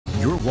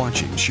You're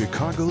watching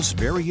Chicago's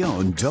very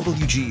own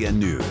WGN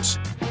News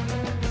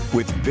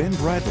with Ben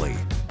Bradley,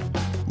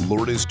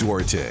 Lourdes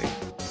Duarte,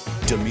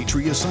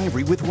 Demetrius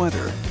Ivory with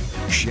weather,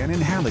 Shannon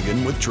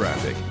Halligan with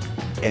traffic,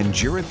 and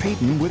Jarrett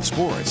Payton with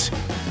sports.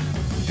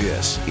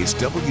 This is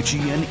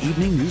WGN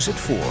Evening News at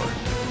 4.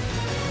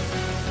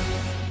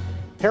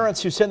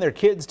 Parents who send their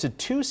kids to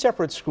two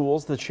separate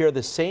schools that share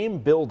the same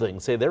building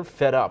say they're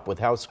fed up with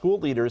how school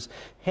leaders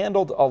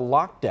handled a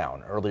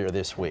lockdown earlier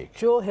this week.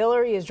 Jewel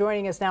Hillary is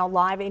joining us now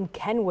live in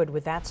Kenwood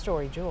with that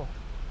story. Jewel.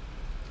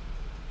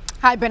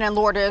 Hi, Ben and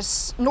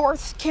Lourdes.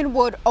 North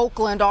Kenwood,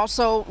 Oakland,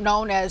 also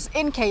known as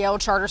NKO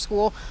Charter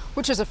School,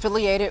 which is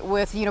affiliated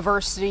with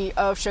University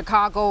of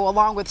Chicago,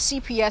 along with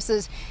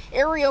CPS's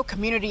Aereo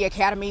Community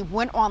Academy,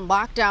 went on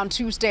lockdown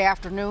Tuesday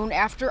afternoon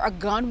after a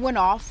gun went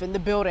off in the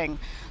building.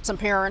 Some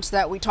parents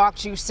that we talked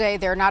to say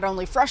they're not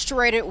only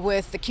frustrated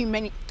with the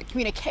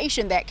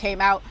communication that came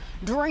out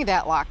during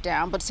that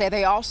lockdown, but say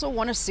they also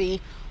want to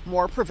see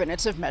more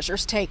preventative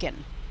measures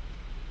taken.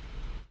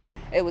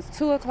 It was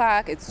 2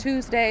 o'clock, it's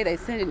Tuesday, they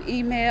sent an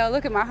email.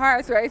 Look at my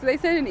heart's racing. They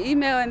sent an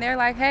email and they're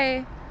like,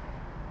 hey,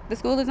 the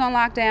school is on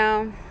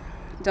lockdown.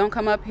 Don't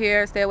come up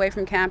here, stay away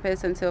from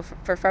campus until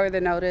for further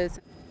notice.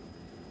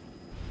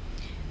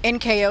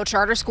 NKO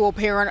Charter School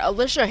parent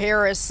Alicia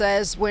Harris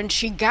says when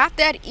she got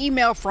that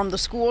email from the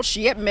school,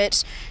 she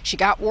admits she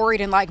got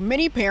worried and, like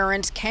many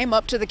parents, came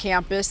up to the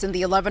campus in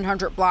the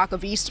 1100 block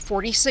of East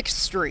 46th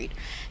Street.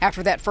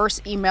 After that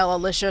first email,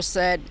 Alicia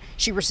said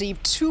she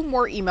received 2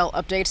 more email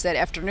updates that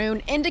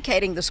afternoon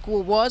indicating the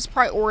school was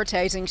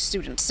prioritizing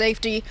student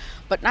safety,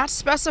 but not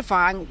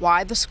specifying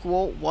why the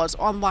school was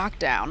on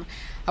lockdown.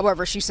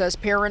 However, she says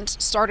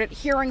parents started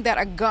hearing that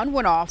a gun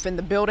went off in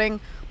the building,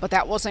 but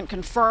that wasn't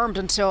confirmed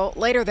until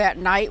later that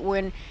night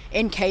when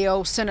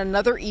NKO sent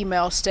another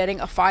email stating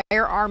a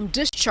firearm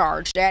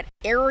discharged at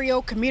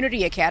Aereo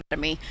Community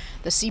Academy,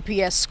 the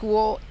CPS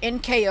school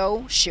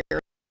NKO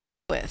shared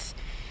with.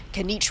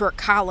 Kenitra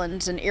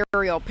Collins, an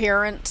Aereo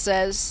parent,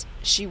 says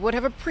she would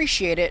have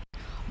appreciated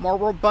more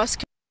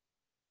robust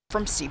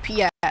from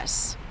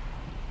CPS.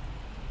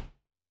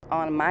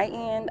 On my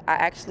end, I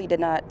actually did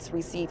not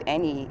receive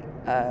any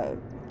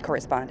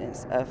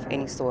correspondence of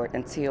any sort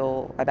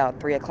until about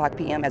 3 o'clock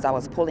p.m. as I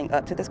was pulling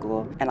up to the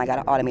school, and I got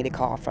an automated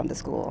call from the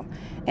school.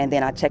 And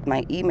then I checked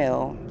my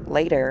email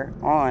later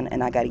on,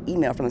 and I got an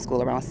email from the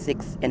school around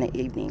 6 in the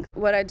evening.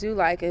 What I do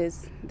like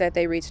is that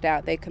they reached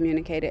out, they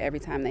communicated every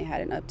time they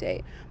had an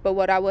update. But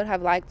what I would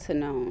have liked to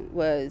know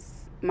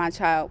was my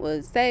child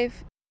was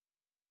safe.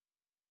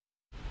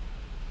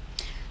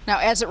 Now,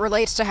 as it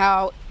relates to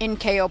how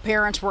NKO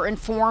parents were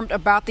informed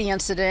about the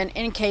incident,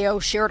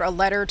 NKO shared a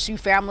letter to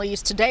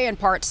families today in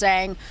part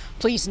saying,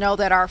 please know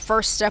that our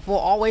first step will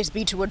always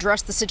be to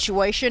address the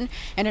situation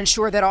and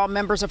ensure that all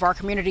members of our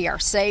community are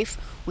safe.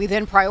 We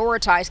then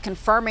prioritize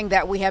confirming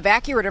that we have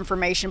accurate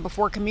information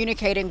before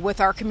communicating with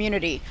our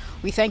community.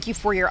 We thank you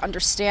for your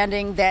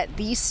understanding that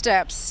these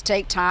steps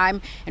take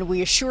time, and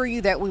we assure you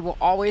that we will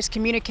always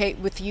communicate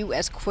with you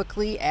as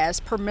quickly as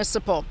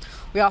permissible.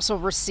 We also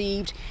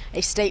received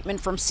a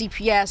statement from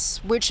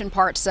CPS, which in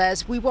part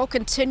says, we will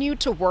continue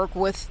to work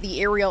with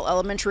the Aereo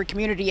Elementary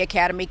Community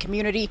Academy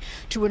community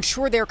to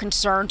ensure their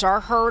concerns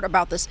are heard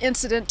about this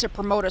incident to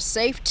promote a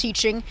safe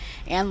teaching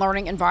and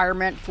learning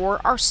environment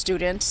for our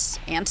students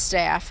and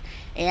staff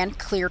and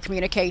clear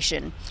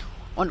communication.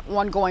 On an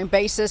ongoing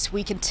basis,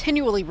 we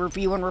continually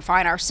review and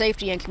refine our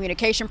safety and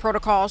communication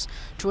protocols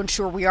to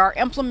ensure we are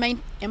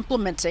implementing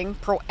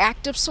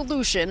proactive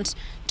solutions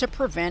to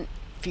prevent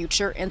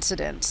future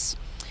incidents.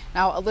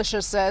 Now,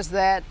 Alicia says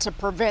that to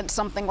prevent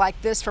something like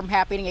this from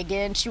happening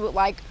again, she would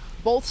like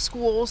both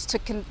schools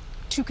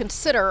to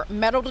consider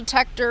metal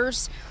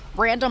detectors,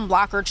 random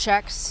locker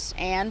checks,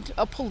 and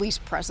a police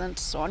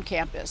presence on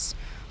campus.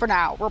 For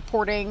now,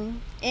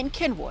 reporting in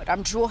Kenwood,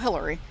 I'm Jewel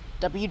Hillary,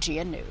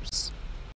 WGN News.